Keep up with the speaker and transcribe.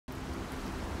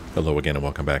Hello again and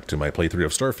welcome back to my playthrough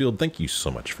of Starfield. Thank you so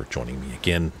much for joining me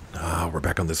again. We're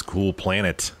back on this cool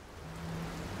planet.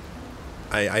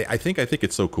 I think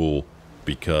it's so cool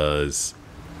because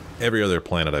every other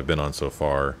planet I've been on so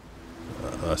far,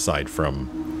 aside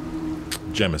from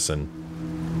Jemison,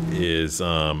 is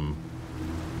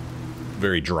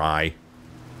very dry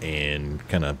and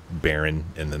kind of barren,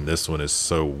 and then this one is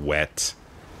so wet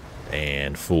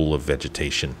and full of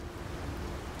vegetation.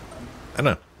 I don't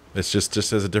know. It's just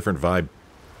has a different vibe.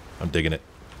 I'm digging it.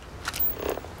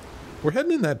 We're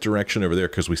heading in that direction over there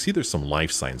because we see there's some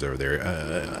life signs over there.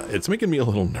 It's making me a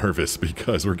little nervous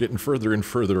because we're getting further and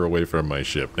further away from my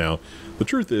ship. Now, the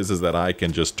truth is that I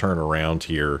can just turn around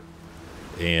here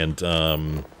and,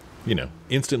 you know,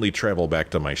 instantly travel back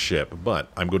to my ship.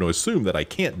 But I'm going to assume that I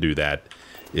can't do that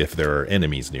if there are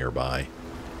enemies nearby.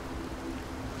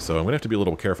 So I'm going to have to be a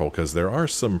little careful because there are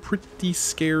some pretty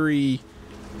scary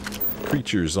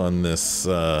creatures on this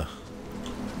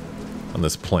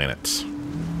planet. I'm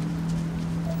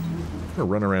gonna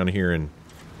run around here and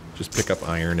just pick up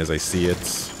iron as I see it.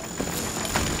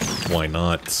 Why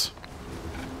not?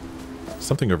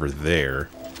 Something over there.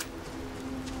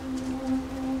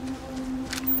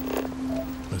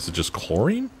 Is it just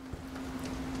chlorine?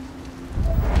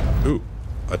 Ooh,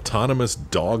 Autonomous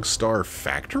Dogstar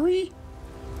Factory?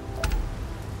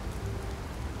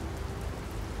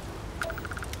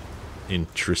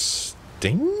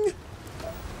 Interesting.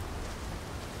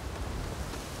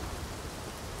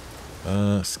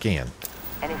 Scan.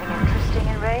 Anything interesting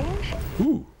in range?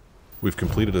 Ooh, we've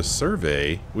completed a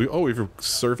survey. We've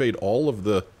surveyed all of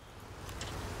the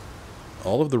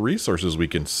resources we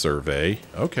can survey.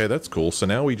 Okay, that's cool. So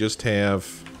now we just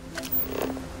have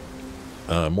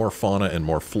more fauna and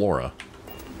more flora.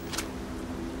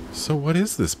 So what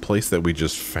is this place that we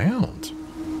just found?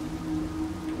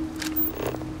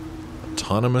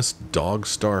 Autonomous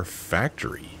Dogstar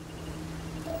Factory.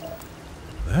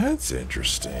 That's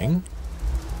interesting.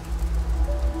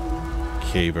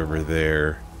 Cave over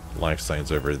there. Life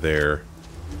signs over there.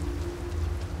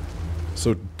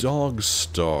 So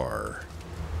Dogstar.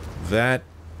 That...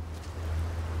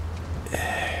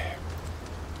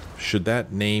 should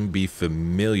that name be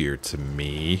familiar to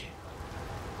me?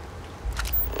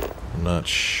 I'm not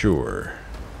sure.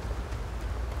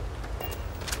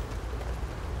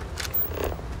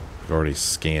 I've already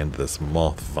scanned this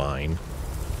moth vine.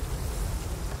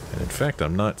 And in fact,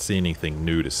 I'm not seeing anything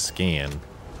new to scan.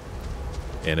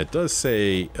 And it does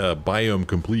say biome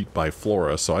complete by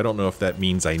flora, so I don't know if that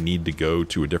means I need to go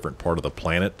to a different part of the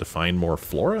planet to find more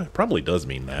flora. It probably does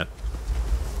mean that.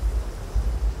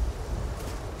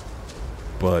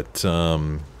 But,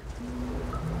 I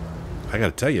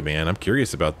gotta tell you, man, I'm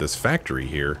curious about this factory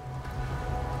here.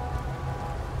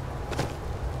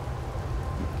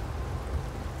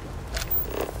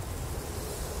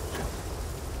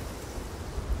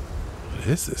 What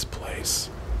is this place?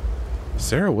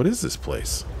 Sarah, what is this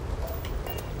place?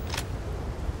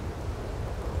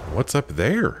 What's up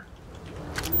there?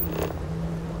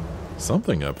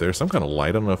 Something up there. Some kind of light.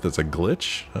 I don't know if that's a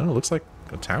glitch. Oh, it looks like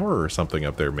a tower or something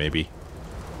up there, maybe.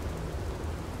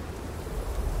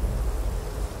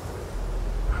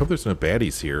 I hope there's no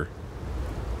baddies here.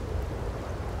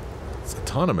 It's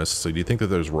autonomous, so do you think that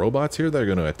there's robots here that are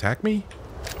going to attack me?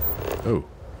 Oh.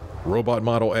 Robot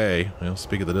Model A. Well,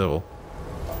 speak of the devil.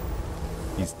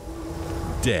 He's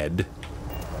dead.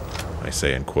 I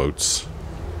say in quotes.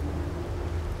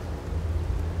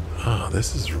 Oh,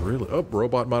 this is really... Oh,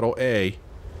 Robot Model A.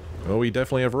 Oh, we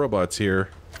definitely have robots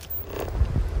here.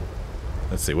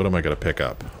 Let's see, what am I going to pick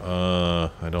up?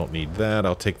 I don't need that.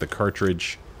 I'll take the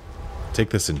cartridge. Take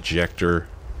this injector.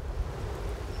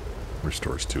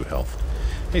 Restores 2 health.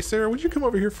 Hey, Sarah, would you come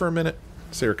over here for a minute?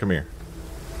 Sarah, come here.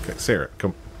 Okay, Sarah,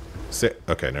 come...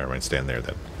 Okay, never mind. Stand there,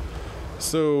 then.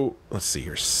 So, let's see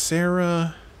here.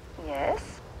 Sarah...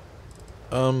 Yes?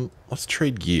 Let's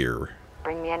trade gear.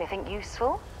 Bring me anything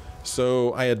useful?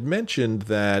 So, I had mentioned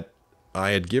that I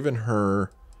had given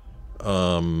her,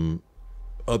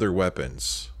 other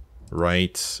weapons,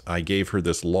 right? I gave her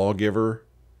this lawgiver,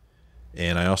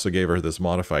 and I also gave her this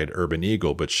modified urban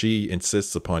eagle, but she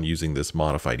insists upon using this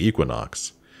modified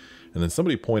equinox. And then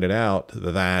somebody pointed out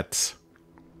that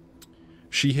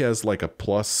she has like a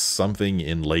plus something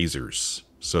in lasers.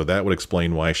 So that would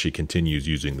explain why she continues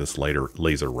using this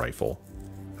laser rifle.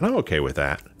 And I'm okay with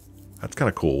that. That's kind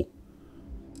of cool.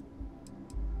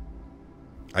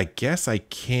 I guess I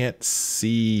can't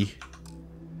see...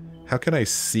 How can I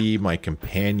see my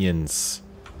companions'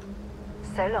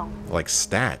 So long. like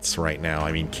stats right now?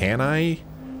 I mean, can I?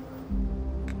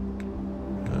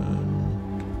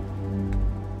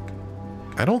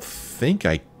 I don't think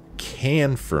I can.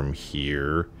 can from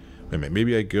here. Wait a minute,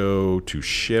 maybe I go to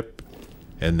ship,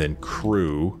 and then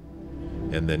crew,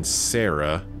 and then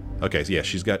Sarah. Okay, so yeah,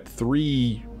 she's got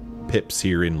 3 pips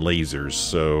here in lasers,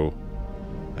 so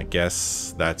I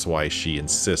guess that's why she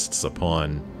insists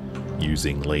upon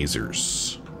using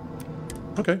lasers.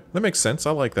 Okay, that makes sense.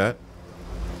 I like that.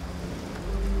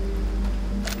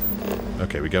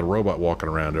 Okay, we got a robot walking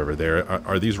around over there.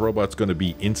 Are these robots going to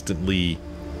be instantly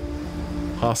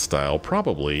hostile?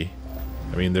 Probably.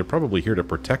 I mean, they're probably here to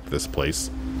protect this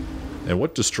place. And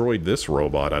what destroyed this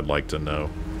robot, I'd like to know.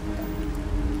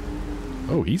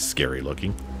 Oh, he's scary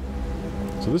looking.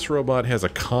 So this robot has a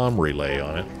comm relay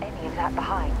on it. Any of that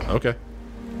behind. Okay.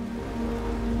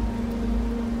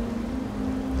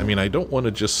 I mean, I don't want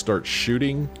to just start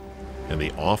shooting in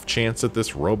the off chance that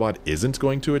this robot isn't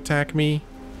going to attack me.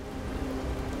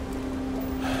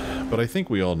 But I think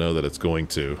we all know that it's going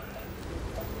to.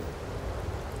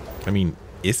 I mean,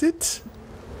 is it?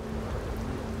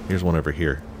 Here's one over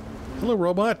here. Hello,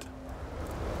 robot.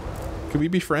 Can we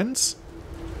be friends?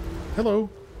 Hello.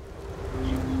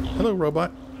 Hello,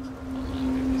 robot.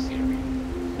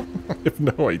 I have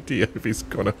no idea if he's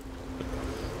gonna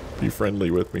be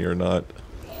friendly with me or not.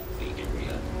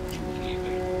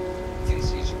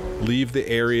 Leave the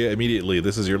area immediately.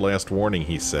 This is your last warning,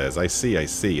 he says. I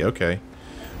see, okay.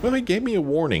 Well, he gave me a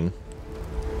warning.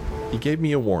 He gave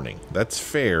me a warning. That's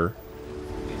fair.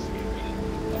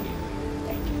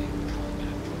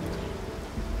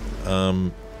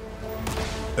 And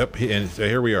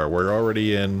here we are. We're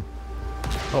already in...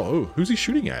 Oh, who's he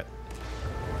shooting at?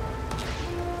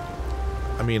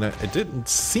 I mean, it didn't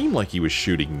seem like he was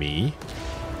shooting me.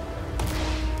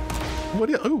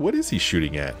 What is he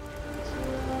shooting at?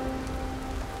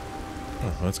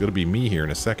 Oh, well, it's going to be me here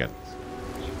in a second.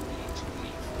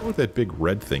 I wonder what that big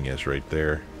red thing is right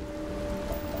there.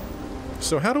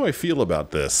 So how do I feel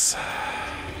about this?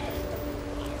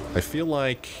 I feel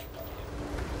like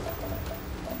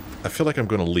I'm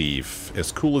going to leave.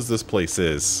 As cool as this place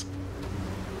is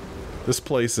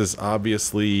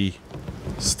obviously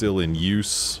still in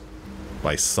use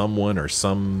by someone or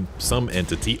some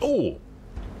entity. Oh!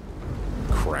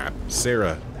 Crap.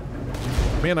 Sarah.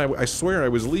 Man, I swear I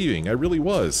was leaving. I really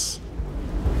was.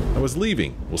 I was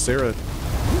leaving. Well, Sarah...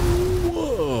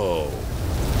 Whoa!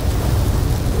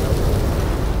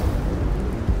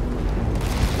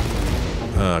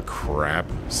 Ah, crap.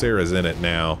 Sarah's in it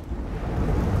now.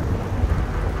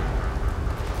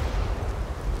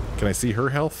 Can I see her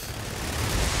health?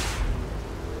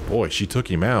 Boy, she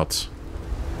took him out.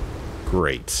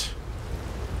 Great.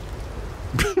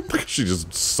 She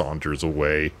just saunters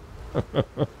away.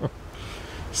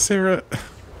 Sarah.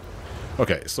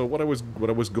 Okay, so what I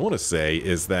was going to say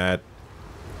is that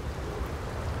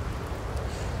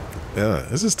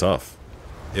this is tough.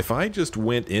 If I just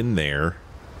went in there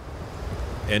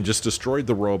and just destroyed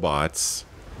the robots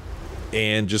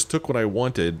and just took what I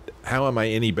wanted, how am I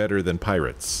any better than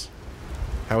pirates?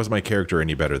 How is my character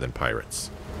any better than pirates?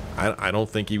 I don't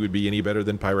think he would be any better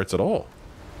than pirates at all.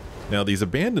 Now, these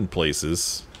abandoned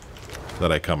places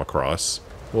that I come across,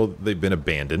 well, they've been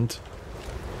abandoned.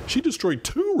 She destroyed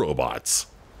 2 robots.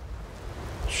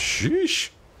 Sheesh.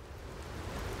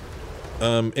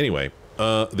 Anyway,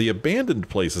 the abandoned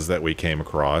places that we came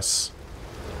across,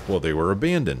 well, they were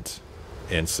abandoned.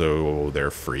 And so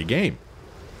they're free game.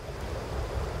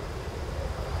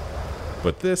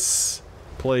 But this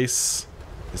place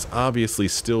is obviously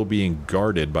still being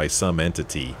guarded by some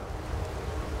entity.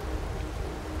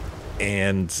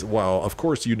 And while, of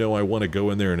course, you know I want to go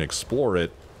in there and explore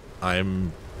it, I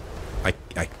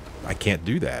can't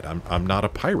do that. I'm not a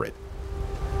pirate.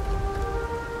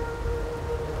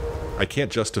 I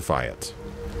can't justify it.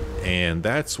 And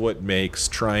that's what makes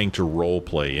trying to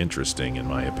roleplay interesting, in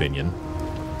my opinion.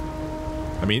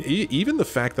 I mean, even the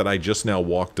fact that I just now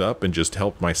walked up and just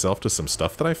helped myself to some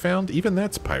stuff that I found, even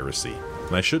that's piracy.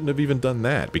 And I shouldn't have even done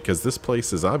that, because this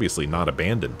place is obviously not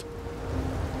abandoned.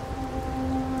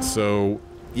 So,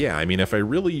 yeah, I mean, if I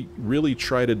really, really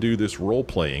try to do this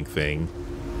role-playing thing,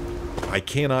 I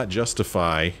cannot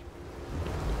justify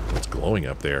what's glowing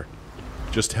up there.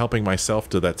 Just helping myself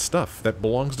to that stuff. That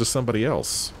belongs to somebody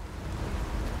else.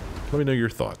 Let me know your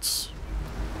thoughts.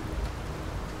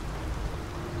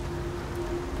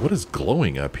 What is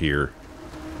glowing up here?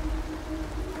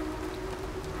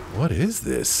 What is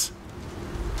this?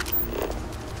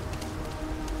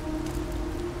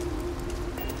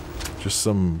 Just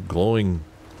some glowing...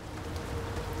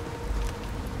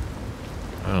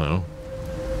 I don't know.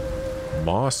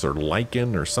 Moss or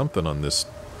lichen or something on this.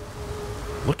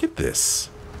 Look at this.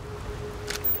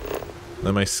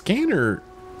 Now my scanner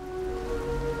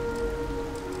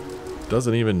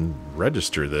doesn't even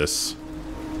register this.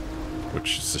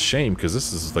 Which is a shame, because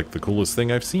this is like the coolest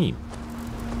thing I've seen.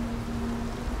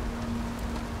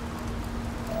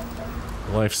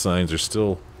 Life signs are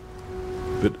still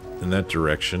a bit in that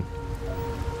direction.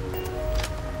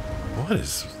 What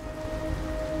is...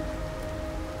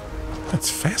 That's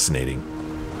fascinating.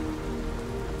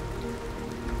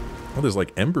 Oh, there's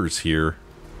like embers here.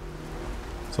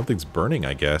 Something's burning,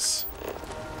 I guess.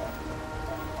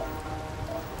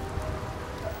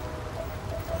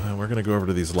 We're gonna go over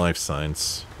to these life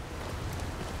signs.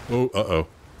 Oh, uh-oh.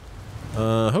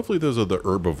 Hopefully those are the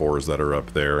herbivores that are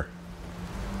up there.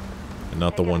 And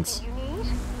not the ones...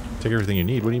 Take everything you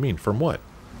need? What do you mean? From what?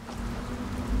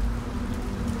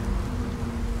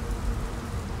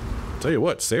 Tell you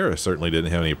what, Sarah certainly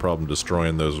didn't have any problem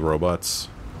destroying those robots.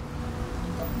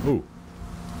 Ooh.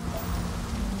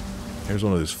 Here's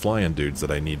one of those flying dudes that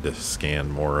I need to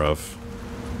scan more of.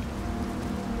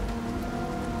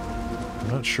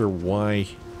 I'm not sure why...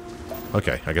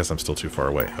 Okay, I guess I'm still too far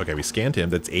away. Okay, we scanned him.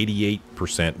 That's 88%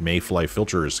 Mayfly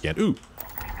filter is scanned. Ooh!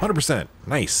 100%!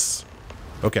 Nice!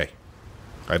 Okay.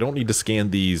 I don't need to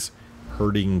scan these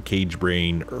herding cage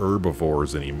brain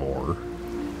herbivores anymore.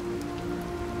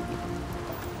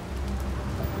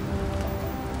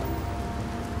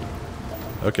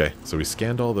 Okay, so we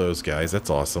scanned all those guys. That's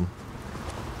awesome.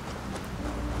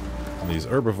 And these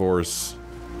herbivores,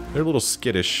 they're a little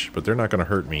skittish, but they're not going to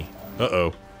hurt me.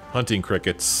 Uh-oh. Hunting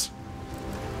crickets.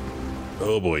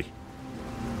 Oh boy.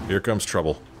 Here comes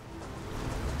trouble.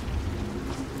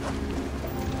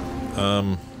 I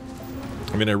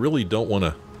mean, I really don't want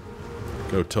to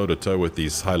go toe-to-toe with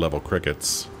these high-level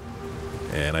crickets.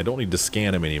 And I don't need to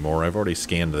scan them anymore. I've already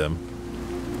scanned them.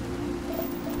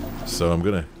 So I'm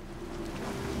gonna...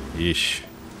 Yeesh.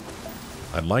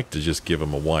 I'd like to just give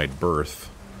him a wide berth.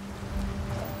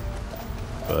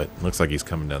 But looks like he's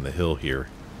coming down the hill here.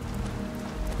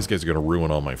 These guys are going to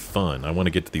ruin all my fun. I want to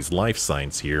get to these life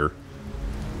signs here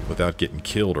without getting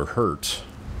killed or hurt.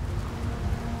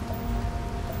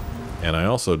 And I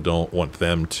also don't want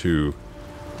them to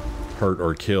hurt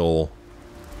or kill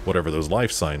whatever those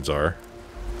life signs are.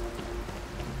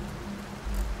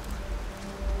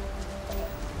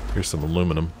 Here's some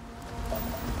aluminum.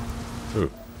 Ooh,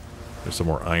 there's some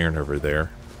more iron over there.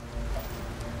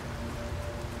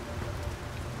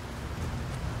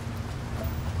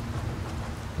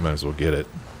 Might as well get it.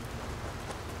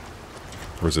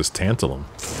 Where's this tantalum?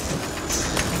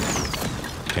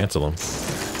 Tantalum.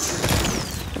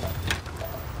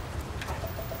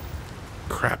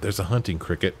 Crap, there's a hunting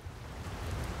cricket.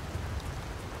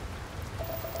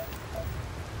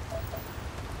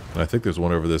 And I think there's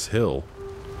one over this hill.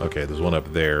 Okay, there's one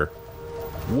up there.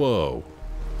 Whoa.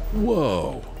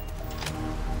 Whoa.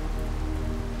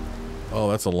 Oh,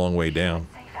 that's a long way down.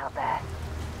 Safe out there.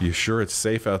 You sure it's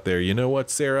safe out there? You know what,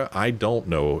 Sarah? I don't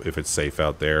know if it's safe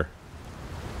out there.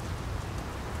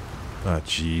 Ah,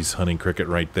 jeez. Hunting cricket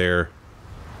right there.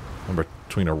 I'm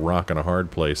between a rock and a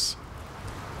hard place.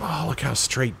 Oh, look how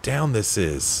straight down this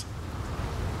is.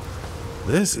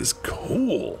 This is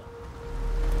cool.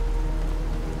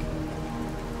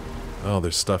 Oh,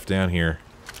 there's stuff down here.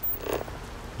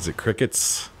 Is it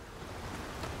crickets?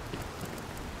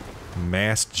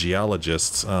 Masked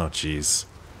geologists. Oh, jeez.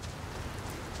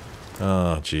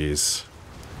 Oh, jeez.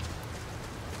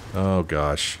 Oh,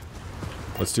 gosh.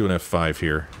 Let's do an F5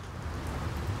 here.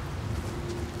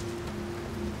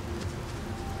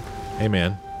 Hey,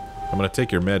 man. I'm going to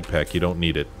take your med pack. You don't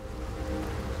need it.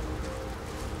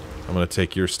 I'm going to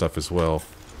take your stuff as well.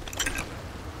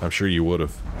 I'm sure you would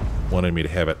have wanted me to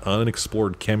have it.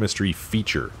 Unexplored chemistry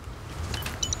feature.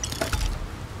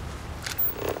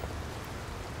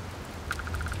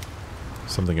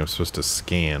 Something I'm supposed to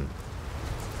scan.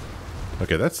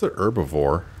 Okay, that's the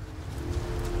herbivore.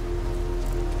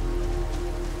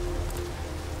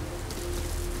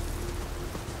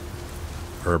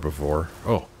 Herbivore.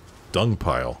 Oh, dung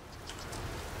pile.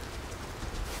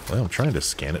 Well, I'm trying to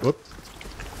scan it. Whoop.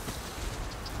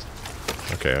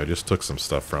 Okay, I just took some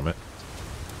stuff from it.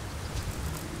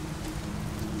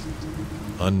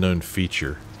 Unknown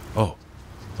feature. Oh,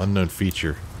 unknown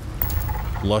feature.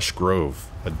 Lush grove.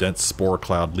 A dense spore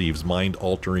cloud leaves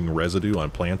mind-altering residue on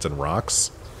plants and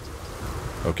rocks.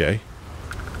 Okay.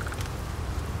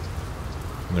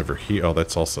 Over here. Oh,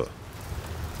 that's also...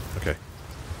 Okay.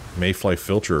 Mayfly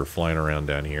filter flying around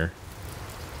down here.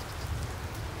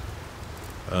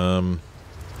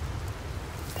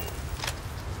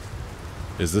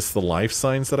 Is this the life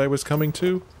signs that I was coming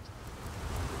to?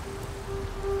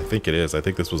 I think it is. I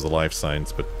think this was the life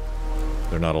signs, but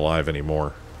they're not alive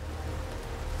anymore.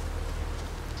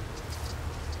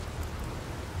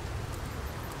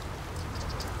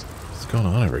 What's going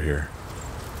on over here?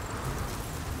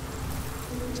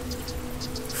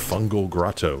 Fungal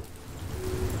grotto.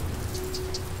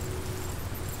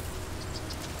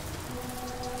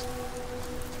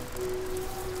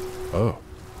 Oh.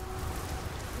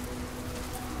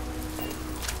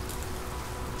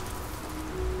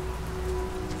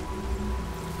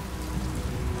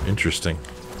 Interesting.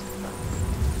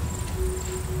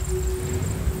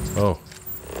 Oh.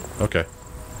 Okay.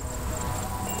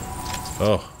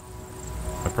 Oh.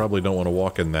 I probably don't want to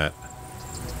walk in that.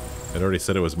 It already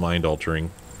said it was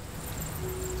mind-altering.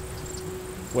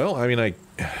 Well, I mean, I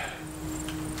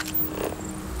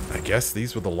guess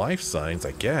these were the life signs,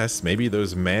 I guess. Maybe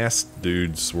those masked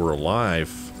dudes were alive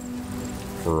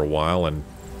for a while, and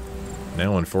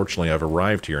now, unfortunately, I've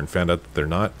arrived here and found out that they're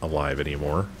not alive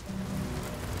anymore.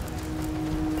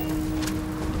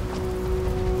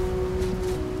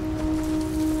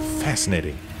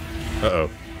 Fascinating. Uh-oh.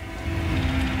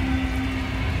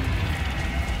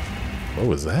 What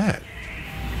was that?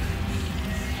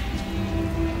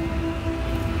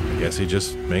 I guess he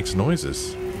just makes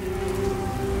noises.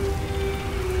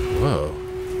 Whoa.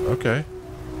 Okay.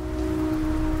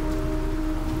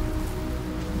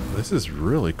 This is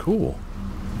really cool.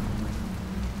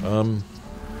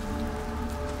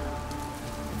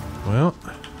 Well,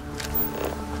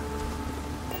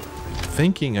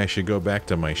 thinking I should go back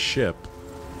to my ship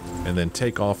and then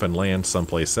take off and land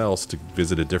someplace else to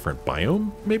visit a different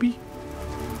biome, maybe?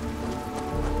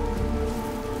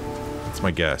 That's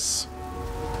my guess.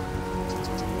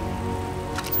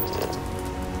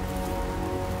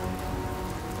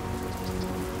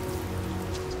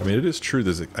 I mean, it is true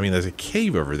there's a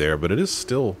cave over there, but it is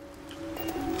still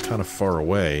kind of far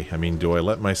away. I mean, do I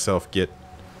let myself get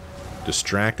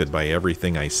distracted by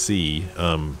everything I see?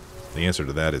 The answer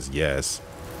to that is yes.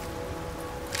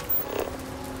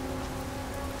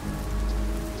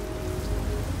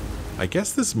 I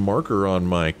guess this marker on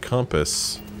my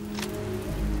compass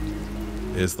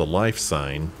is the life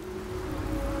sign.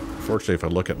 Fortunately, if I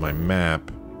look at my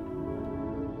map,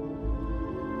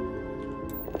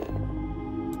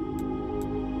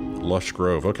 Lush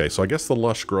Grove. Okay, so I guess the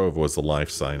Lush Grove was the life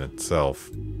sign itself.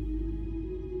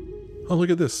 Oh, look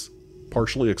at this.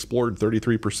 Partially explored,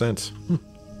 33%.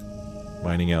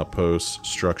 Mining outpost,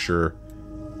 structure.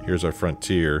 Here's our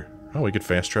frontier. Oh, we could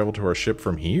fast travel to our ship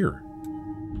from here.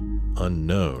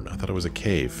 Unknown. I thought it was a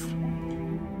cave.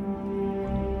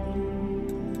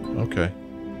 Okay.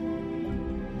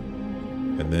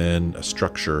 And then a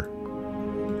structure.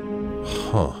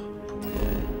 Huh.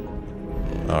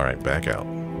 Alright, back out.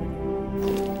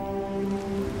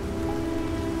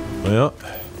 Well,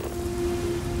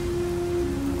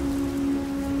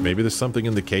 maybe there's something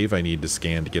in the cave I need to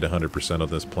scan to get 100% of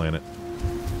this planet.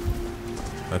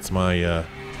 That's my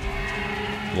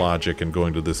logic in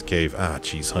going to this cave. Ah,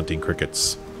 geez, hunting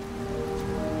crickets.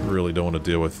 Really don't want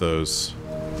to deal with those.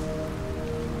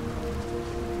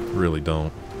 Really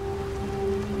don't.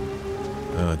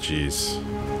 Oh, geez.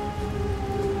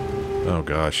 Oh,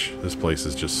 gosh. This place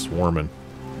is just swarming.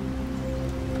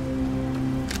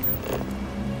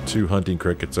 2 hunting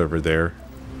crickets over there.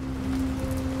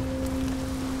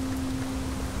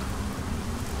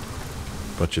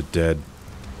 Bunch of dead.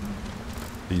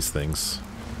 These things.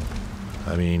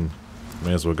 I mean,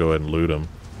 may as well go ahead and loot them.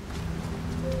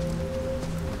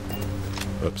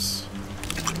 Oops.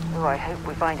 Oh, I hope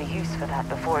we find a use for that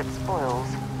before it spoils.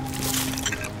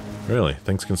 Really?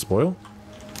 Things can spoil?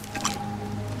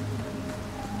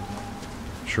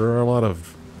 Sure are a lot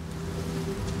of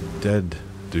dead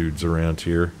dudes around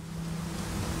here.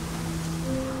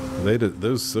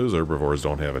 Those herbivores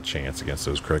don't have a chance against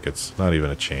those crickets. Not even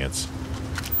a chance.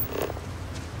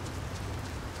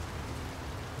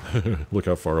 Look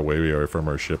how far away we are from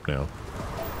our ship now.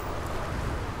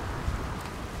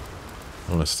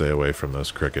 I want to stay away from those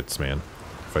crickets, man,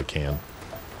 if I can.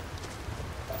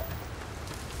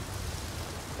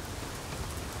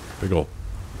 Big ol'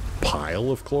 pile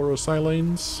of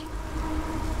chlorosilanes.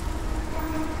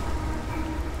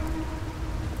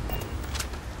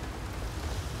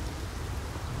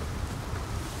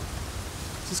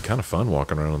 This is kind of fun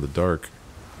walking around in the dark.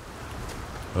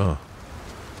 Oh.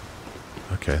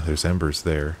 Okay, there's embers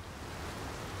there.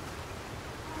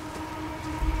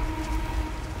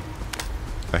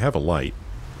 I have a light,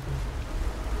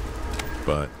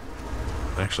 but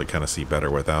I actually kind of see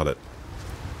better without it.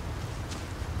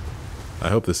 I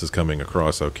hope this is coming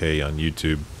across okay on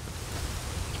YouTube.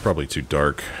 It's probably too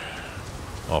dark.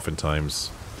 Oftentimes,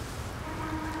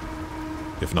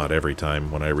 if not every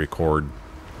time, when I record,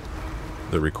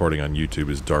 the recording on YouTube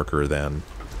is darker than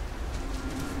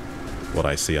what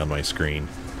I see on my screen.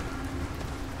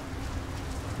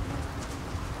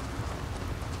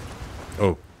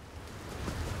 Oh.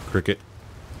 Cricket.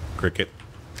 Cricket.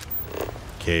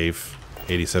 Cave.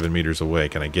 87 meters away.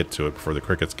 Can I get to it before the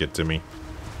crickets get to me?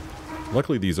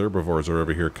 Luckily, these herbivores are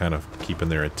over here kind of keeping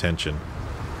their attention.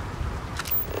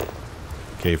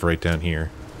 Cave right down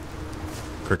here.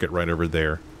 Cricket right over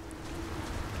there.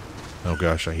 Oh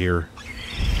gosh, I hear...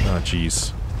 Oh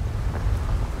jeez.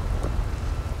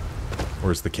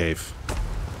 Where's the cave?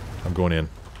 I'm going in.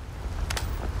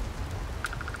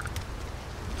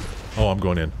 Oh, I'm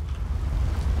going in.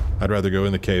 I'd rather go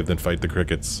in the cave than fight the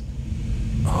crickets.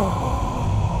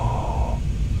 Oh.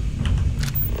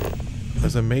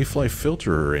 There's a mayfly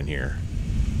filterer in here.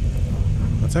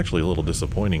 That's actually a little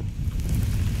disappointing.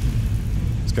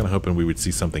 I was kind of hoping we would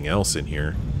see something else in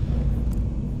here.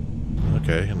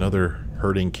 Okay, another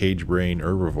herding cage brain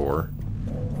herbivore.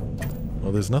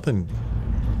 Well, there's nothing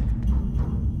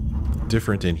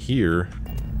different in here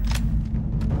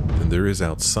than there is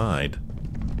outside.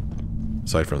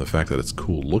 Aside from the fact that it's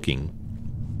cool looking.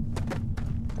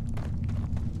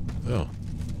 Oh.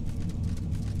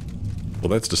 Well,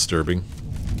 that's disturbing.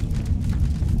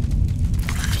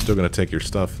 Still gonna take your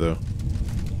stuff, though.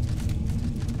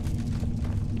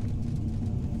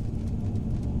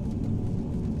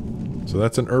 So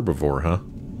that's an herbivore, huh?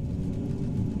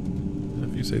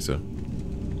 If you say so.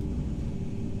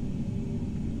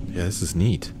 Yeah, this is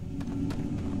neat.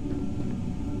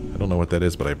 I don't know what that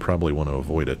is, but I probably want to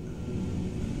avoid it.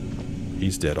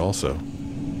 He's dead also.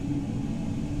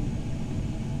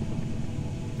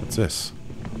 What's this?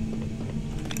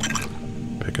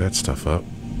 Pick that stuff up.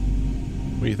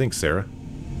 What do you think, Sarah?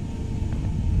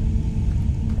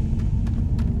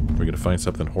 We're gonna find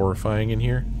something horrifying in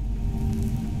here?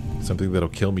 Something that'll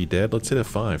kill me dead? Let's hit a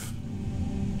 5.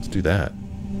 Let's do that.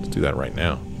 Let's do that right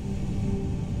now.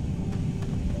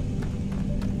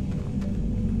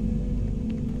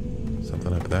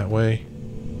 Something up that way.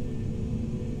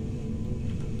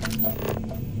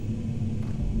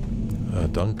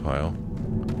 Dung pile.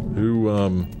 Who,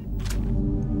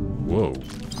 Whoa.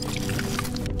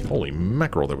 Holy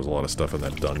mackerel, there was a lot of stuff in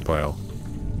that dung pile.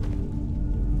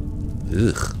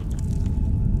 Ugh.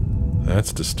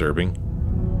 That's disturbing.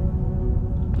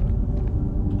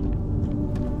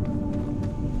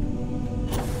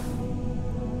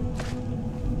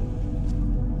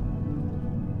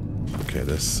 Okay,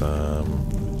 this,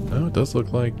 oh, it does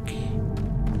look like...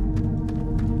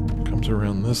 comes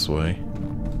around this way.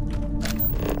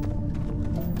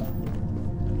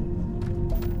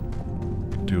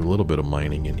 Do a little bit of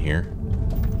mining in here.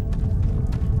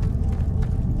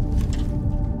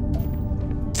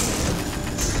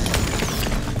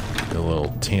 A little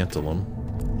tantalum.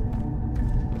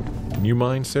 Can you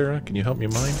mine, Sarah? Can you help me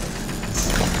mine?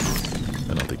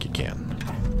 I don't think you can.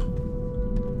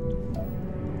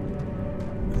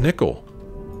 Nickel.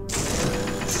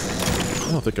 I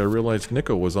don't think I realized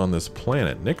nickel was on this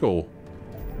planet. Nickel,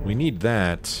 we need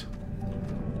that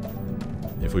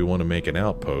if we want to make an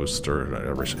outpost or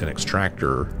an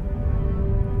extractor.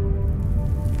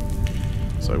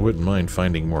 So I wouldn't mind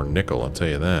finding more nickel, I'll tell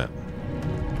you that.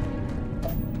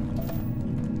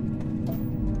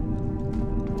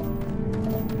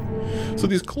 So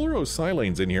these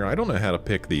chlorosilanes in here, I don't know how to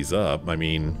pick these up. I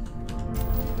mean,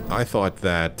 I thought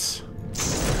that,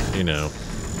 you know,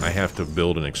 I have to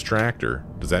build an extractor.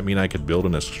 Does that mean I could build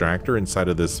an extractor inside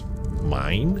of this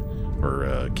mine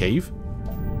or cave?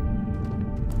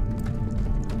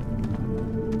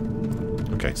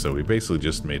 Okay, so we basically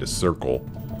just made a circle,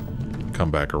 come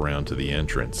back around to the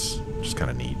entrance, which is kind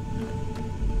of neat.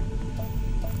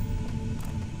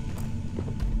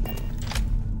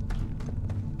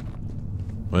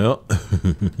 Well,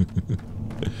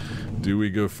 do we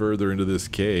go further into this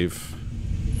cave?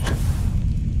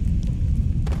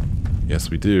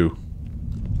 Yes, we do.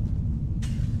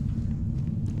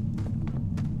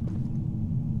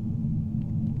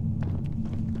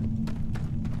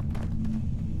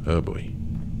 Oh boy.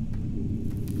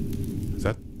 Is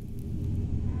that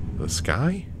the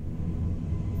sky?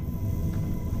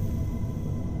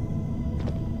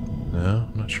 No,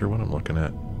 I'm not sure what I'm looking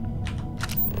at.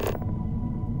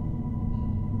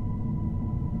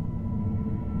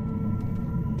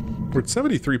 We're at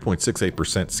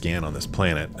 73.68% scan on this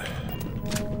planet. That's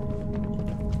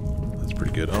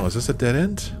pretty good. Oh, is this a dead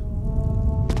end?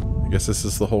 I guess this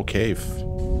is the whole cave.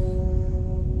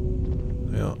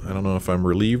 Well, I don't know if I'm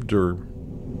relieved or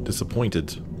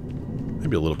disappointed.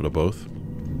 Maybe a little bit of both.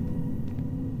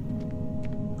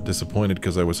 Disappointed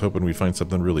because I was hoping we'd find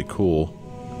something really cool.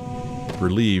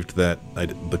 Relieved that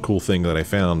the cool thing that I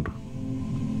found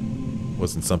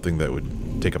wasn't something that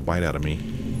would take a bite out of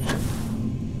me.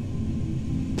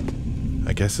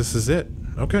 I guess this is it.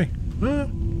 Okay.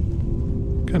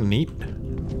 Kind of neat.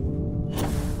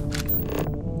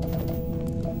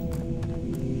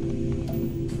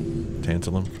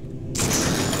 Tantalum.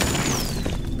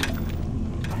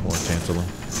 More tantalum.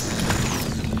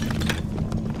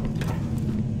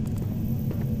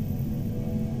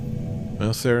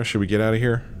 Well, Sarah, should we get out of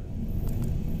here?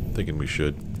 Thinking we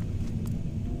should.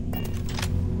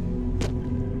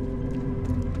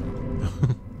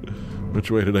 Which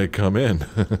way did I come in?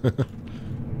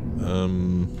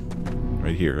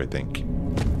 Right here, I think.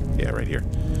 Yeah, right here.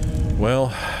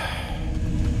 Well...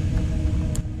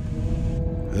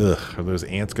 Ugh, are those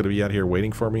ants going to be out here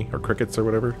waiting for me? Or crickets or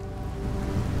whatever?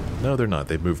 No, they're not.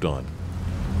 They've moved on.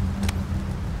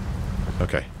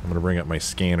 Okay, I'm going to bring up my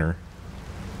scanner.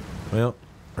 Well,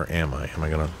 or am I? Am I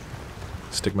going to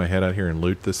stick my head out here and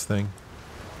loot this thing?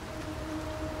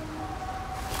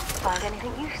 Find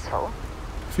anything useful?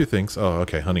 A few things. Oh,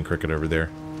 okay, hunting cricket over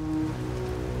there.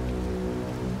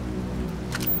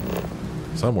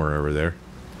 Somewhere over there.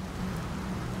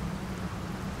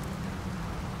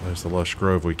 There's the lush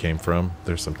grove we came from.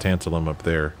 There's some tantalum up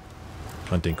there.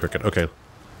 Hunting cricket. Okay,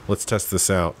 let's test this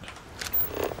out.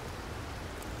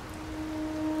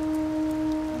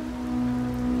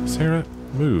 Sarah,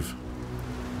 move.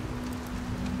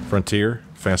 Frontier,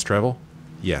 fast travel?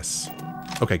 Yes.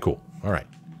 Okay, cool. Alright.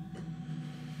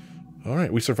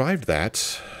 Alright, we survived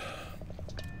that.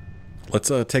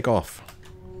 Let's take off.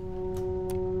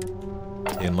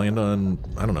 And land on,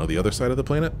 I don't know, the other side of the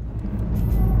planet?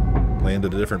 Land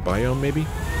at a different biome, maybe?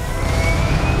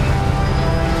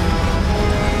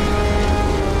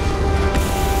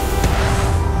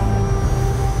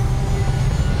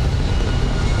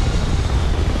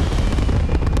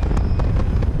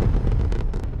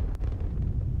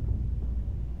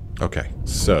 Okay,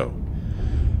 so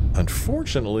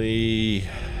unfortunately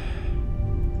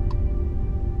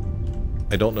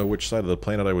I don't know which side of the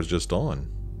planet I was just on.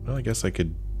 Well, I guess I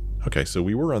could... Okay, so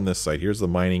we were on this side. Here's the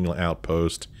mining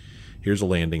outpost. Here's a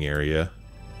landing area.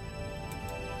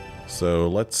 So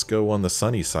let's go on the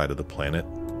sunny side of the planet.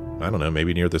 I don't know,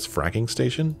 maybe near this fracking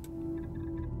station?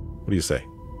 What do you say?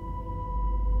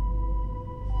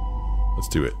 Let's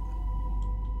do it.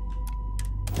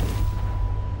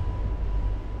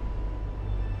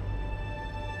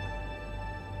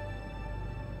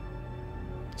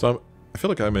 So I feel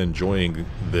like I'm enjoying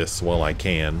this while I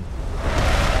can.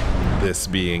 This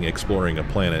being exploring a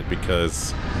planet,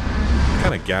 because I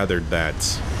kind of gathered that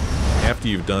after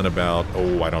you've done about,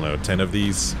 oh, I don't know, 10 of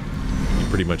these, you've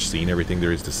pretty much seen everything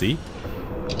there is to see.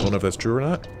 I don't know if that's true or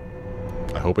not.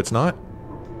 I hope it's not.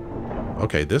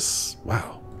 Okay, this...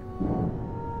 Wow.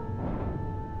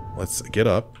 Let's get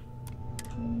up.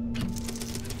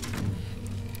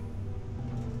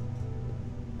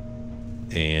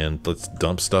 And let's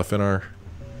dump stuff in our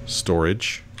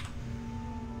storage.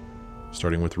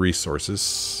 Starting with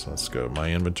resources. Let's go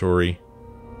my inventory.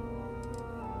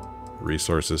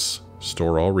 Resources.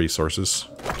 Store all resources.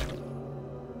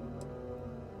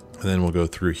 And then we'll go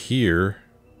through here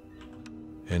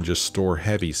and just store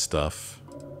heavy stuff.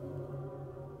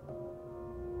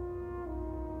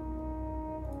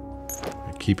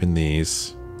 Keeping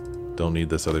these. Don't need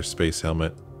this other space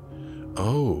helmet.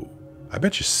 Oh, I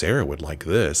bet you Sarah would like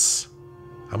this.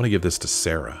 I'm gonna give this to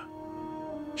Sarah.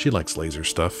 She likes laser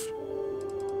stuff.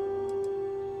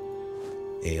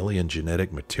 Alien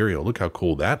genetic material. Look how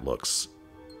cool that looks.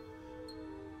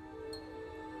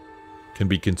 Can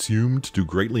be consumed to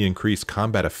greatly increase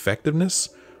combat effectiveness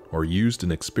or used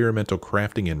in experimental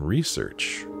crafting and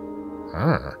research.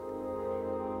 Ah.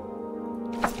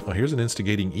 Oh, here's an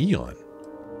instigating Eon.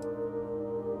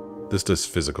 This does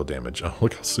physical damage. Oh,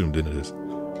 look how zoomed in it is.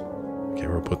 Okay,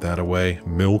 we'll put that away.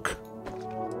 Milk.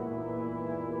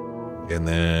 And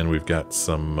then we've got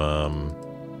some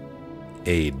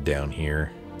aid down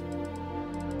here.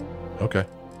 Okay.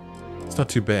 It's not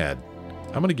too bad.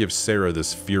 I'm going to give Sarah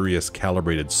this Furious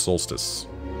Calibrated Solstice.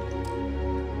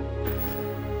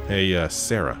 Hey,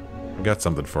 Sarah. I got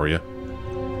something for you.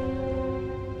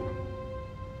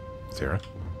 Sarah,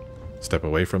 step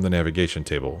away from the navigation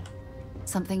table.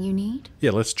 Something you need?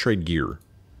 Yeah, let's trade gear.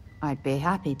 I'd be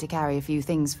happy to carry a few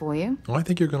things for you. Oh, I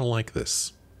think you're going to like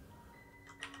this.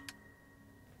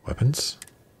 Weapons?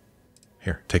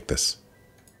 Here, take this.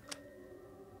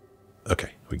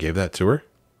 Okay, we gave that to her.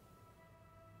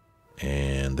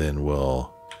 And then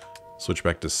we'll switch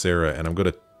back to Sarah, and I'm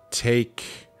going to take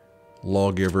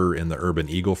Lawgiver and the Urban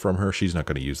Eagle from her. She's not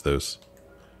going to use those.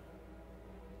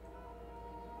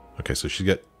 Okay, so she's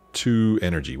got 2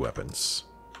 energy weapons.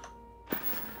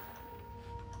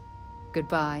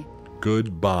 Goodbye.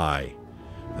 Goodbye.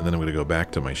 And then I'm going to go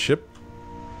back to my ship,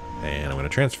 and I'm going to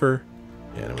transfer,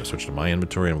 And I'm going to switch to my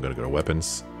inventory. I'm going to go to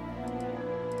weapons.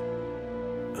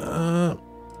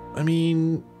 I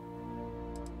mean,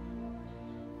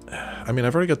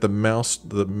 I've already got the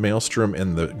Maelstrom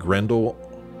and the Grendel.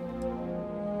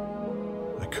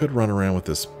 I could run around with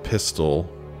this pistol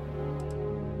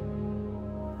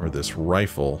or this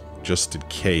rifle just in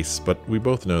case, but we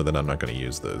both know that I'm not going to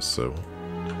use those, so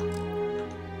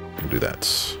we'll do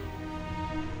that.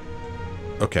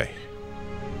 Okay,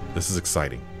 this is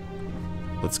exciting.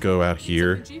 Let's go out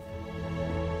here,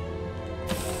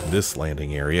 this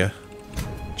landing area,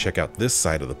 check out this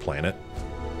side of the planet,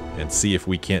 and see if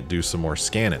we can't do some more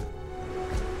scanning.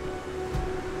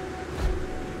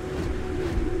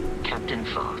 Captain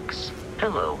Fox,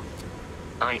 hello.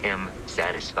 I am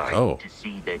satisfied to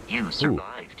see that you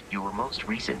survived your most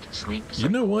recent sleep cycle. You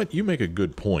know what? You make a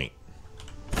good point.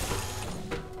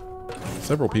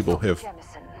 Several people have...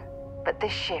 Jemison, but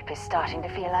this ship is starting to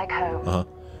feel like home.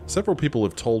 Several people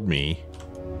have told me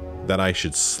that I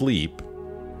should sleep.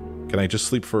 Can I just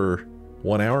sleep for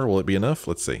 1 hour? Will it be enough?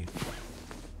 Let's see.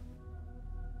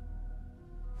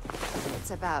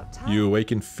 It's about time. You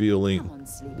awaken feeling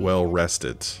well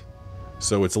rested.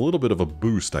 So it's a little bit of a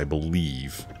boost, I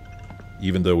believe.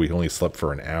 Even though we only slept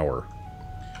for an hour.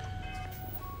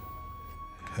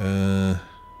 How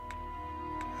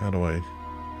do I...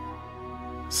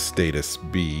 Status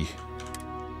B.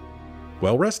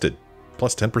 Well rested.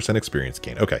 Plus 10% experience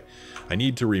gain. Okay. I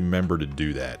need to remember to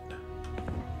do that.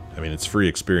 I mean, it's free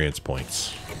experience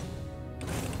points.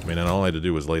 I mean, and all I had to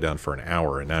do was lay down for an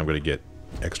hour, and now I'm going to get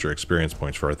extra experience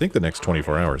points for, I think, the next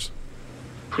 24 hours.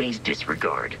 Please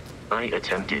disregard. I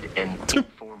attempted an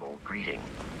informal greeting,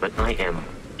 but I am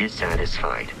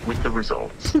dissatisfied with the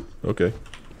results. Okay.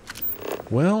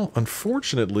 Well,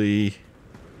 unfortunately,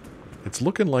 it's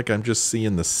looking like I'm just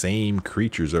seeing the same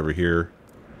creatures over here.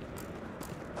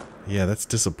 Yeah, that's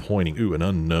disappointing. Ooh, an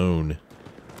unknown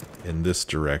in this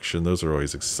direction. Those are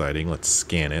always exciting. Let's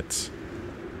scan it.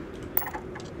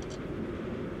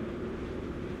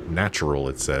 Natural,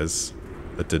 it says.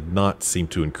 That did not seem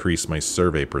to increase my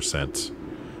survey percent.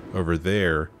 Over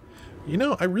there. You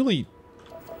know, I really...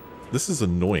 This is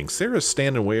annoying. Sarah's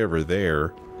standing way over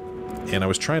there. And I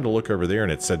was trying to look over there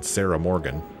and it said Sarah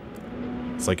Morgan.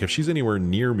 It's like if she's anywhere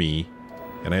near me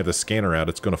and I have the scanner out,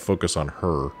 it's going to focus on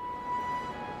her.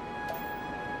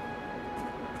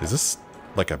 Is this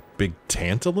like a big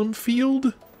tantalum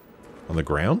field on the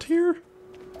ground here?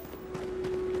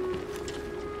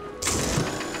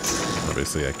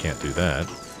 Obviously, I can't do that.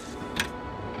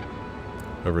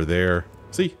 Over there.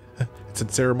 See? It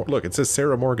said Sarah Look, it says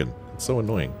Sarah Morgan. It's so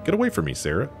annoying. Get away from me,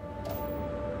 Sarah.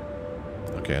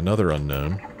 Okay, another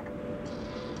unknown.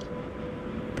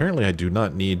 Apparently, I do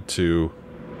not need to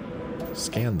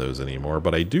scan those anymore,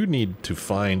 but I do need to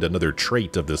find another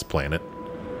trait of this planet.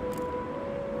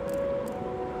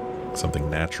 Something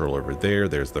natural over there.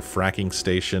 There's the fracking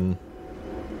station.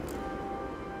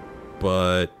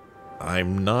 But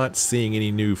I'm not seeing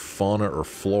any new fauna or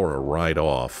flora right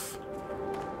off,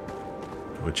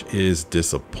 which is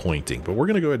disappointing. But we're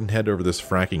going to go ahead and head over this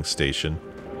fracking station.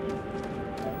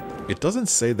 It doesn't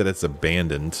say that it's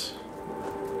abandoned,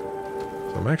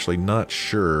 so I'm actually not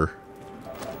sure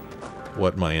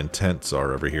what my intents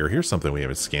are over here. Here's something we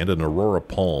haven't scanned, an Aurora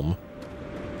Palm.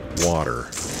 Water.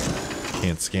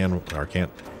 Can't scan, or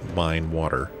can't mine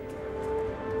water.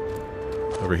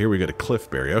 Over here we got a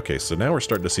cliffberry. Okay, so now we're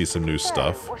starting to see some new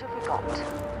stuff. What have we got?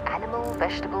 Animal,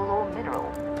 vegetable, or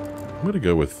mineral? I'm going to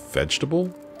go with vegetable.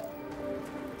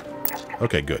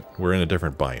 Okay, good. We're in a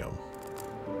different biome.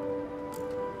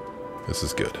 This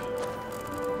is good.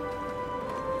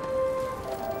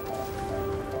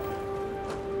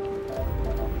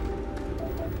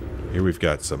 Here we've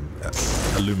got some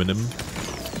aluminum.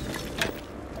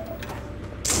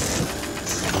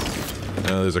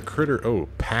 There's a critter. Oh,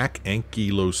 Pack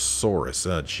Ankylosaurus.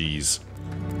 Oh, jeez.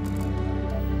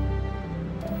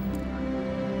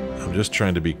 I'm just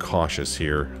trying to be cautious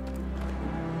here.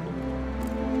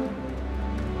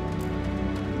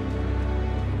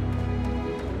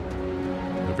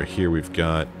 Over here we've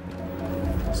got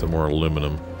some more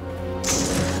aluminum.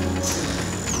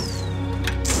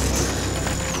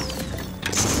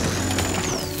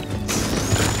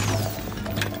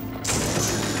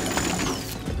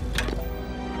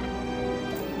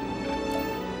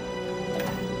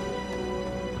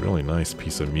 Really nice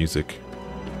piece of music.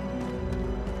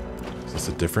 Is this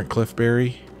a different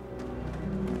cliffberry?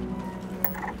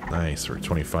 Nice, we're at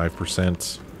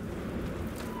 25%.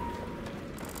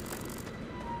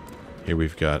 Here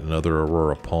we've got another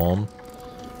Aurora Palm.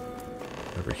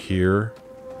 Over here,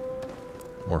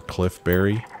 more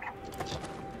cliffberry.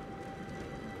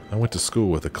 I went to school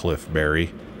with a cliff,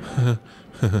 Barry.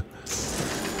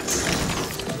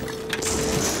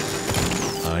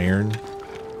 Iron.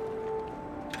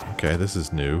 Okay, this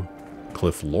is new.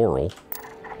 Cliff Laurel.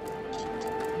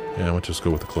 Yeah, I went to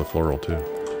school with the Cliff Laurel, too.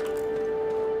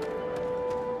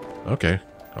 Okay,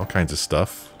 all kinds of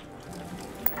stuff.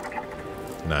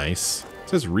 Nice. It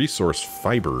says resource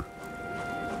fiber.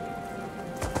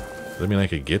 Does that mean I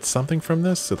could get something from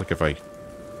this? Like if I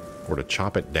were to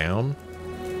chop it down?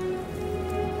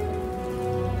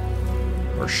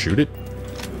 Or shoot it?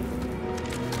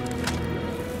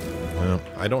 Well,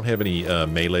 I don't have any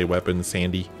melee weapons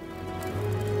handy.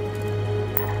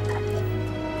 A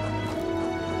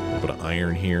little bit of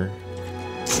iron here.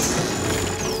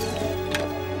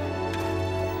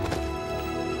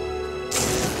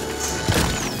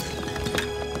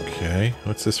 Okay,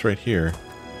 what's this right here?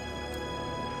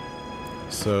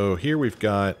 So here we've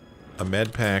got a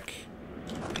med pack,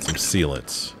 some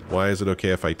sealants. Why is it okay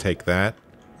if I take that?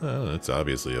 Oh, it's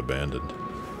obviously abandoned.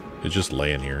 It's just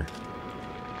laying here.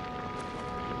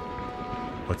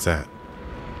 What's that?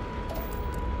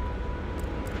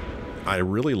 I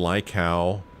really like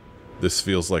how this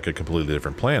feels like a completely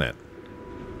different planet.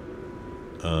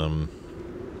 You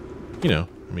know,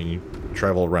 I mean, you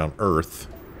travel around Earth.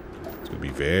 It's going to be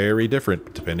very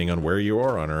different depending on where you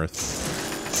are on Earth.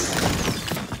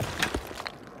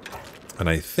 And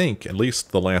I think, at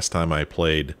least the last time I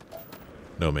played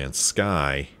No Man's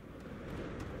Sky,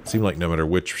 it seemed like no matter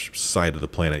which side of the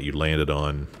planet you landed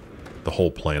on, the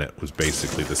whole planet was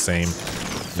basically the same.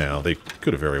 Now, they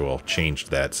could have very well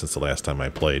changed that since the last time I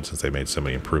played, since they made so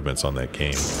many improvements on that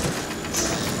game.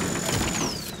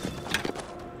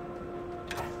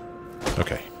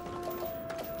 Okay.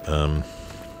 I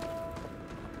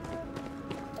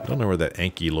don't know where that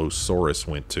Ankylosaurus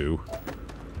went to.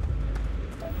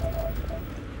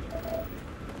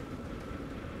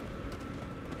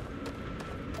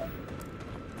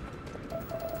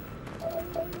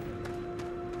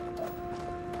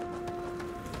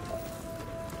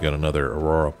 Got another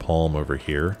Aurora Palm over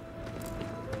here.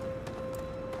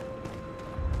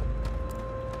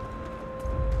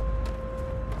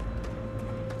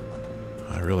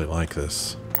 I really like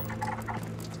this.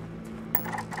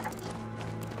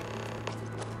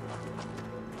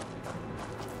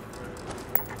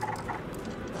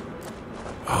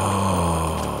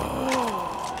 Oh.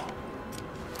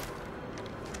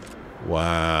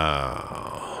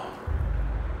 Wow.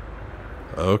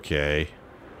 Okay.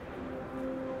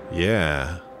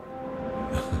 Yeah.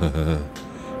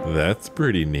 That's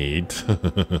pretty neat.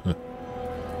 I'm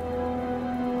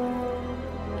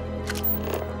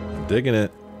digging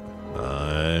it.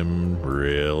 I'm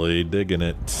really digging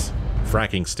it.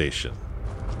 Fracking station.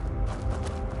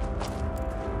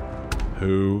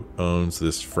 Who owns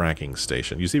this fracking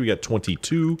station? You see we got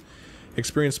 22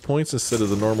 experience points instead of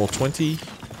the normal 20.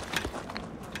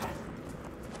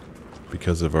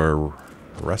 Because of our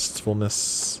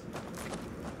restfulness.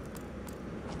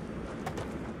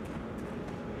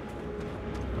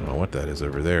 What that is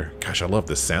over there. Gosh, I love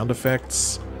the sound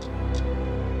effects.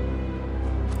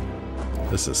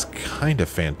 This is kind of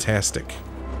fantastic.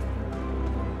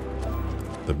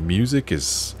 The music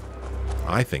is,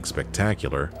 I think,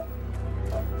 spectacular.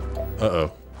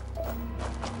 Uh-oh.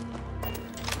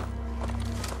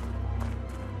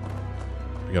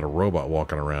 We got a robot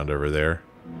walking around over there.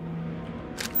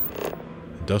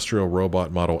 Industrial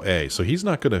Robot Model A. So he's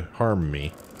not going to harm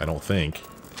me, I don't think.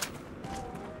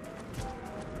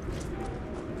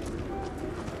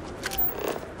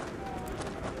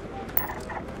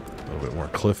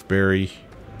 Cliffberry.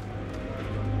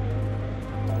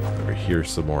 Over here,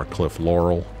 some more Cliff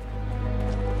Laurel.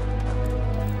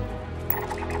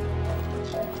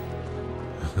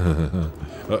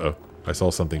 Uh-oh. I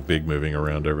saw something big moving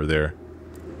around over there.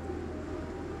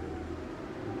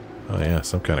 Oh yeah,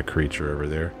 some kind of creature over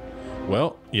there.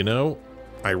 Well, you know,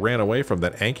 I ran away from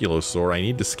that ankylosaur. I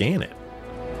need to scan it.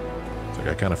 It's like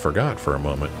I kind of forgot for a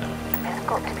moment. There's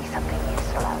got to be something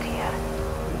useful out here.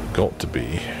 Got to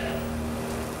be.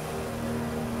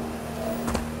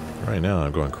 Right now,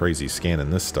 I'm going crazy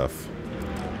scanning this stuff.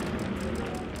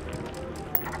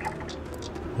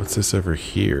 What's this over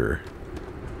here?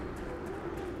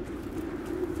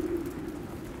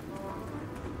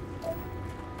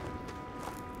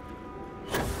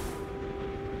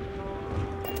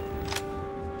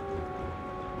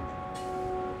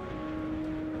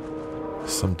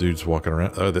 Some dude's walking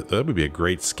around. Oh, that would be a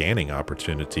great scanning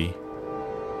opportunity.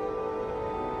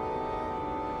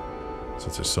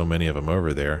 Since there's so many of them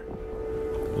over there.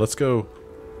 Let's go.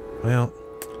 Well,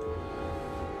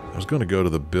 I was going to go to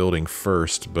the building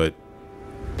first, but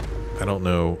I don't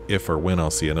know if or when I'll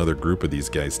see another group of these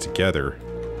guys together.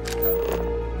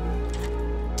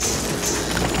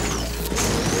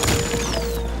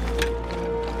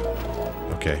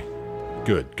 Okay.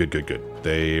 Good, good, good, good.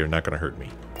 They are not going to hurt me.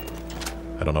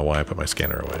 I don't know why I put my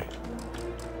scanner away.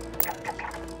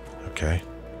 Okay.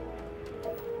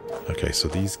 Okay, so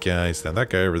these guys... Now that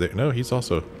guy over there... No, he's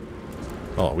also...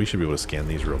 Oh, we should be able to scan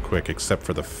these real quick, except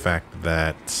for the fact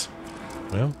that...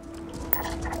 Well...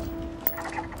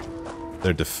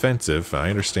 They're defensive.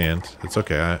 I understand. It's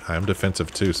okay. I'm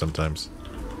defensive too sometimes.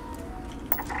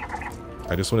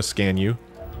 I just want to scan you.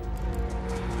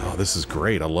 Oh, this is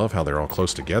great. I love how they're all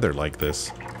close together like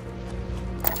this.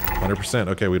 100%.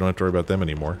 Okay, we don't have to worry about them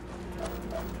anymore.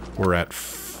 We're at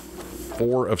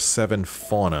 4 of 7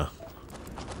 fauna.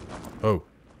 Oh.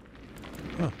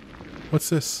 Huh. What's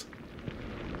this?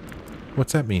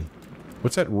 What's that mean?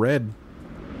 What's that red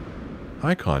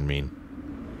icon mean?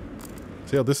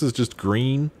 See how this is just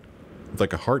green with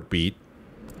like a heartbeat.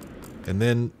 And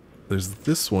then there's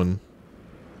this one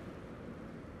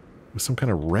with some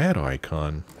kind of red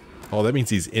icon. Oh, that means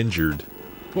he's injured.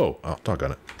 Whoa. Oh, talk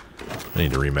on it. I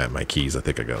need to remap my keys. I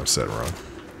think I got them set wrong.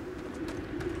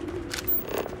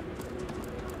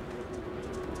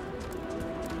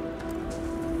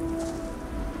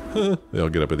 They all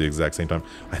get up at the exact same time.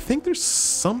 I think there's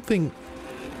something...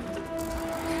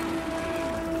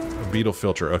 A beetle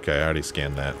filter. Okay, I already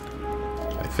scanned that.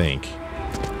 I think.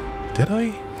 Did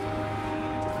I?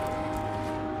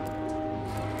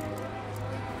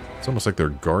 It's almost like they're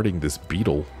guarding this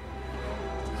beetle.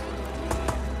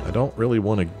 I don't really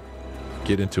want to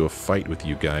get into a fight with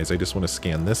you guys. I just want to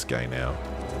scan this guy now.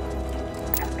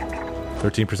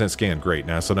 13% scan. Great.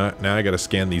 Now I got to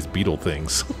scan these beetle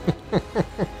things.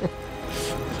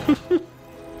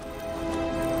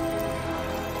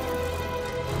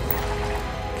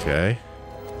 Okay.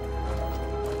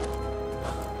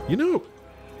 You know,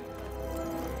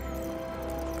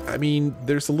 I mean,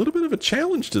 there's a little bit of a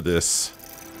challenge to this.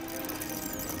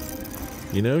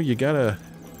 You know, you gotta,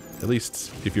 at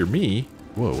least if you're me.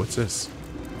 Whoa, what's this?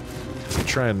 I'm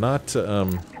trying not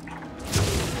to,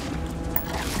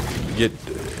 get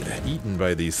eaten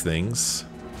by these things.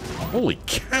 Holy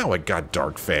cow, it got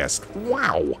dark fast.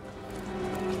 Wow.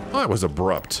 That was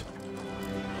abrupt.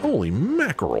 Holy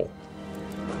mackerel.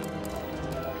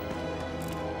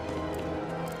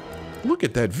 Look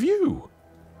at that view.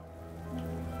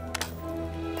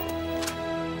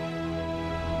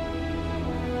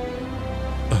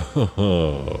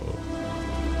 Oh.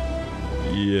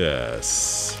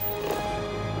 Yes.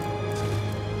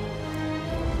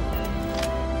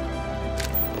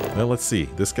 Well, let's see.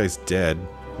 This guy's dead.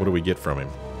 What do we get from him?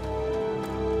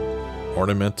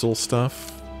 Ornamental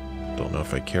stuff? Don't know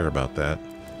if I care about that.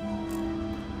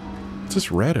 What's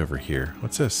this red over here?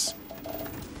 What's this?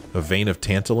 A vein of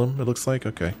tantalum, it looks like?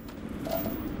 Okay.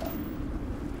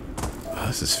 Oh,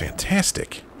 this is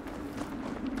fantastic.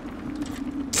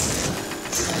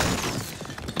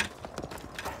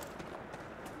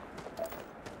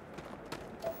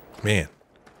 Man.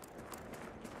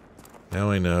 Now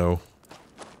I know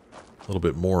a little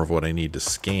bit more of what I need to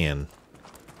scan.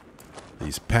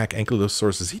 These pack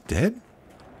ankylosaurs. Is he dead?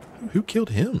 Who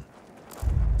killed him?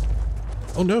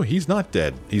 Oh no, he's not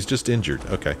dead. He's just injured.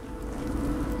 Okay.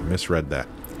 I misread that.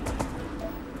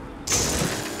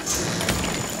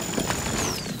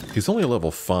 He's only a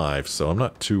level 5, so I'm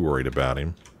not too worried about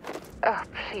him. Oh,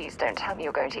 please don't tell me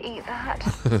you're going to eat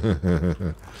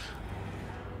that.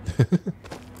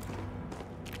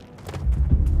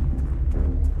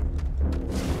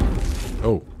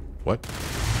 Oh, what?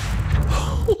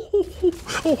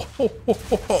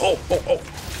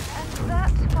 And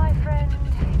that, my friend,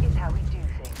 is how we do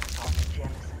things on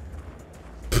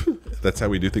Jemison. That's how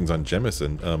we do things on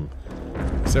Jemison.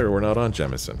 Sarah, we're not on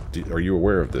Jemison. Are you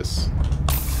aware of this?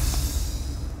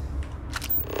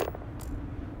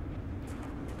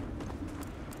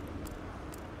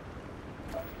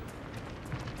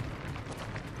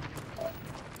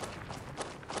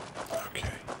 Okay.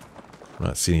 I'm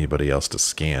not seeing anybody else to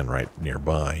scan right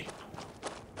nearby.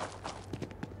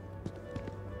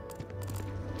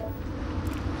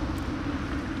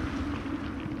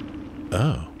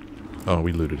 Oh. Oh,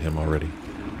 we looted him already.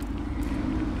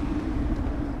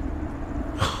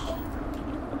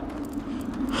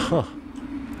 Huh.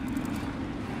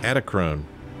 Atachrone.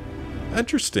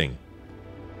 Interesting.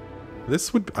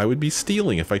 I would be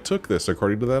stealing if I took this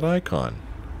according to that icon.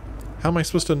 How am I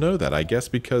supposed to know that? I guess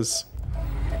because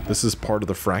this is part of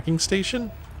the fracking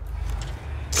station?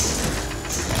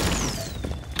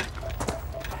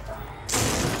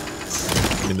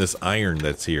 I mean, this iron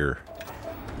that's here.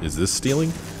 Is this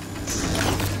stealing?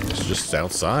 It's just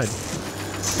outside.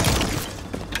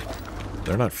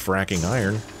 They're not fracking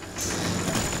iron.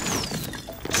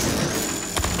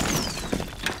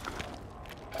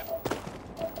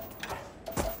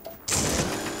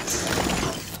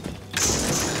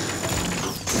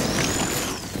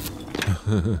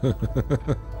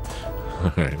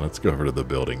 Alright, let's go over to the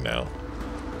building now.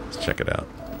 Let's check it out.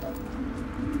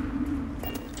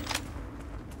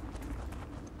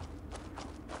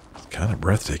 It's kind of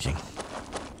breathtaking.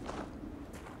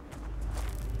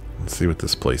 Let's see what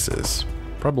this place is.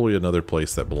 Probably another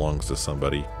place that belongs to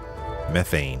somebody.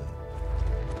 Methane.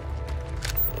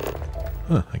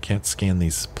 Huh, I can't scan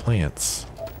these plants.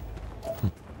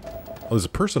 Oh, there's a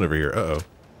person over here. Uh-oh.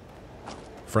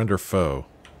 Friend or foe?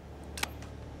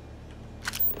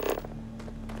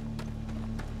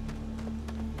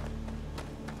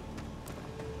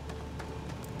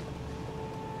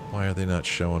 Why are they not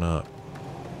showing up?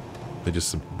 They just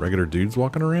some regular dudes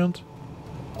walking around?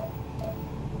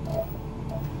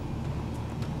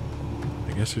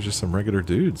 I guess they're just some regular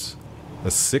dudes.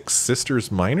 A Six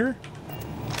Sisters miner?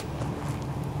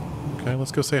 Okay,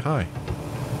 let's go say hi.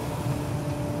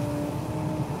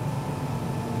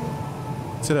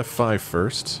 Let's hit F5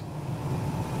 first.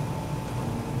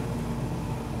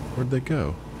 Where'd they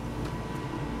go?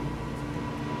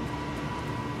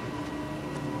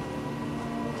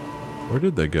 Where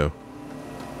did they go?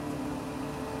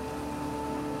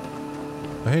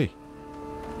 Hey.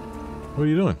 What are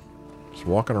you doing? Just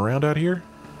walking around out here?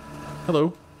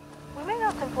 Hello. We may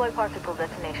not employ particle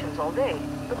detonations all day,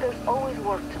 but there's always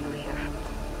work to do here.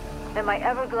 Am I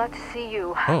ever glad to see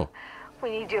you? Oh. We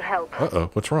need your help. Uh-oh.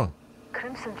 What's wrong?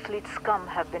 Crimson Fleet scum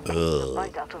have been taking a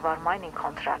bite out of our mining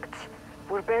contracts.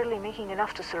 We're barely making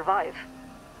enough to survive.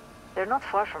 They're not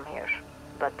far from here,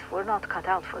 but we're not cut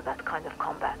out for that kind of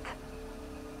combat.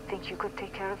 Think you could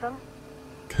take care of them?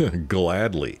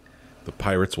 Gladly. The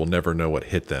pirates will never know what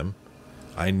hit them.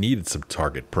 I needed some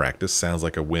target practice. Sounds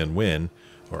like a win-win.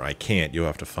 Or I can't. You'll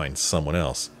have to find someone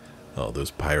else. Oh,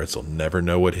 those pirates will never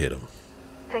know what hit them.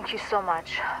 Thank you so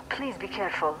much. Please be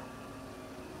careful.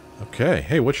 Okay.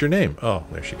 Hey, what's your name? Oh,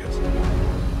 there she goes.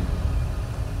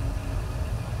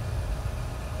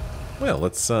 Well,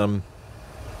 let's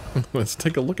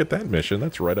take a look at that mission.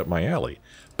 That's right up my alley.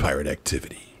 Pirate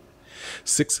activity.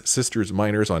 Six Sisters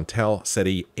miners on Tau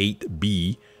Ceti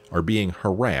VIII-b are being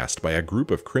harassed by a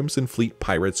group of Crimson Fleet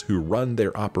pirates who run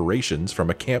their operations from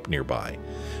a camp nearby.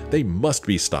 They must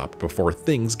be stopped before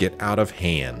things get out of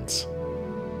hand.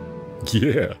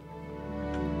 Yeah.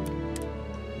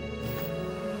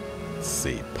 Let's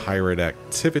see. Pirate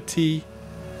activity.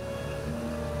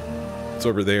 It's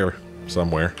over there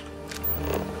somewhere.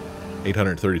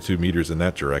 832 meters in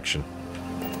that direction.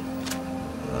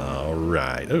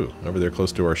 Alright. Oh, over there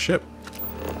close to our ship.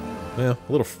 Yeah,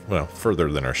 a little, well,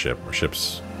 further than our ship. Our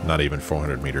ship's not even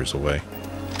 400 meters away.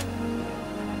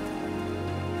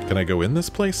 Can I go in this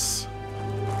place?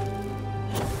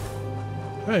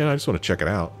 Hey, I just want to check it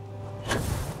out.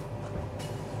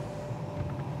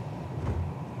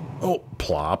 Oh,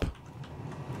 plop.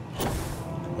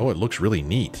 Oh, it looks really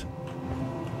neat.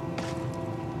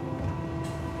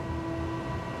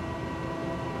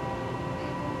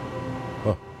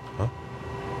 Oh, huh?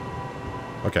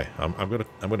 Okay, I'm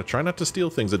gonna try not to steal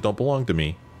things that don't belong to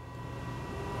me.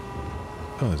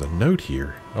 Oh, there's a note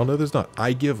here. Oh no, there's not.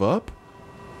 I give up?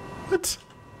 What?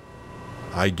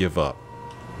 I give up.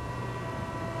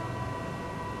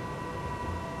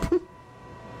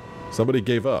 Somebody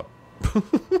gave up.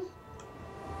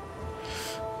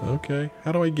 Okay,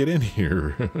 how do I get in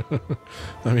here?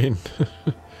 I mean,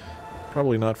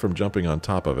 probably not from jumping on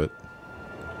top of it.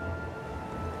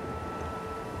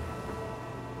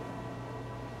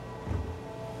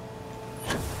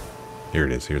 Here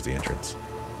it is. Here's the entrance.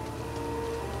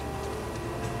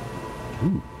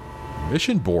 Ooh.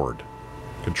 Mission board.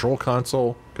 Control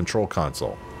console. Control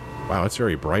console. Wow, it's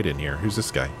very bright in here. Who's this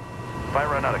guy? If I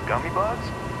run out of gummy bugs,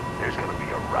 there's gonna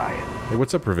be a riot. Hey,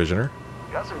 what's up, Provisioner?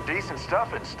 Got some decent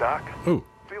stuff in stock. Oh.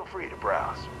 Feel free to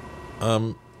browse.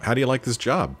 How do you like this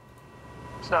job?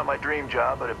 It's not my dream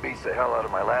job, but it beats the hell out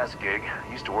of my last gig. I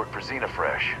used to work for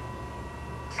Xenofresh.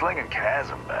 Slinging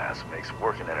chasm bass makes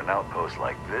working at an outpost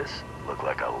like this look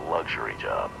like a luxury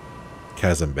job.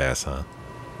 Chasm bass, huh?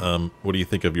 What do you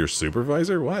think of your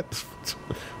supervisor? What?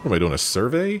 What am I doing, a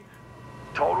survey?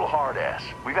 Total hard ass.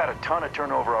 We've had a ton of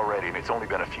turnover already, and it's only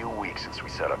been a few weeks since we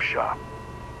set up shop.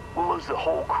 We'll lose the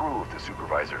whole crew if the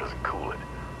supervisor doesn't cool it.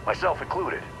 Myself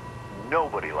included.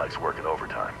 Nobody likes working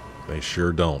overtime. They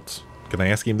sure don't. Can I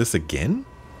ask him this again?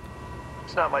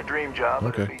 It's not my dream job,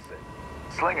 but Okay. it beats it.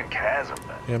 Slinging chasm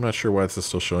bass. Yeah, I'm not sure why this is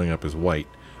still showing up as white.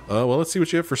 Well, let's see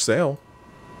what you have for sale.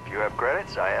 If You have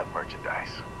credits, I have merchandise.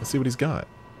 Let's see what he's got.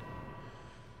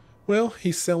 Well,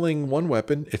 he's selling one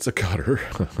weapon. It's a cutter,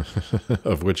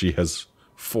 of which he has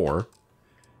 4.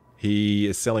 He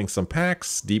is selling some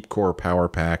packs, Deep Core Power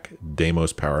Pack,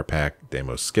 Deimos Power Pack,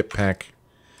 Deimos Skip Pack.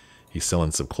 He's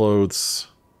selling some clothes.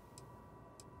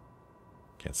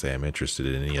 Can't say I'm interested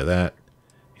in any of that.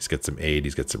 He's got some aid,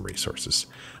 he's got some resources.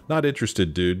 Not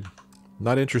interested, dude.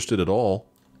 Not interested at all.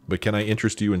 But can I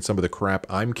interest you in some of the crap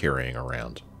I'm carrying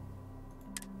around?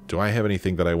 Do I have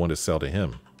anything that I want to sell to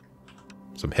him?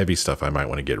 Some heavy stuff I might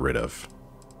want to get rid of.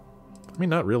 I mean,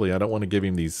 not really. I don't want to give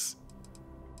him these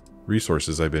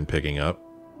resources I've been picking up.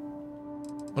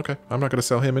 Okay, I'm not going to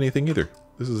sell him anything either.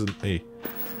 This is a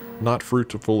not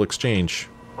fruitful exchange.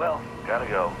 Well, gotta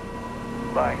go.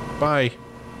 Bye. Bye.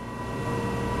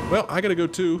 Well, I gotta go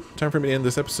too. Time for me to end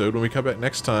this episode. When we come back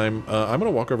next time, I'm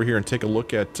gonna walk over here and take a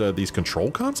look at these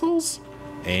control consoles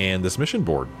and this mission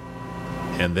board.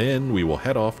 And then we will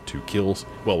head off to kill...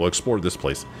 Well, we'll explore this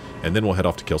place. And then we'll head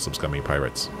off to kill some scummy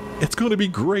pirates. It's gonna be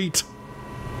great!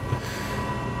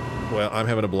 Well, I'm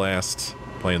having a blast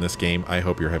playing this game. I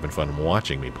hope you're having fun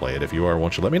watching me play it. If you are,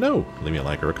 won't you let me know? Leave me a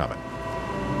like or a comment.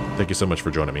 Thank you so much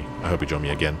for joining me. I hope you join me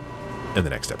again in the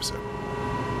next episode.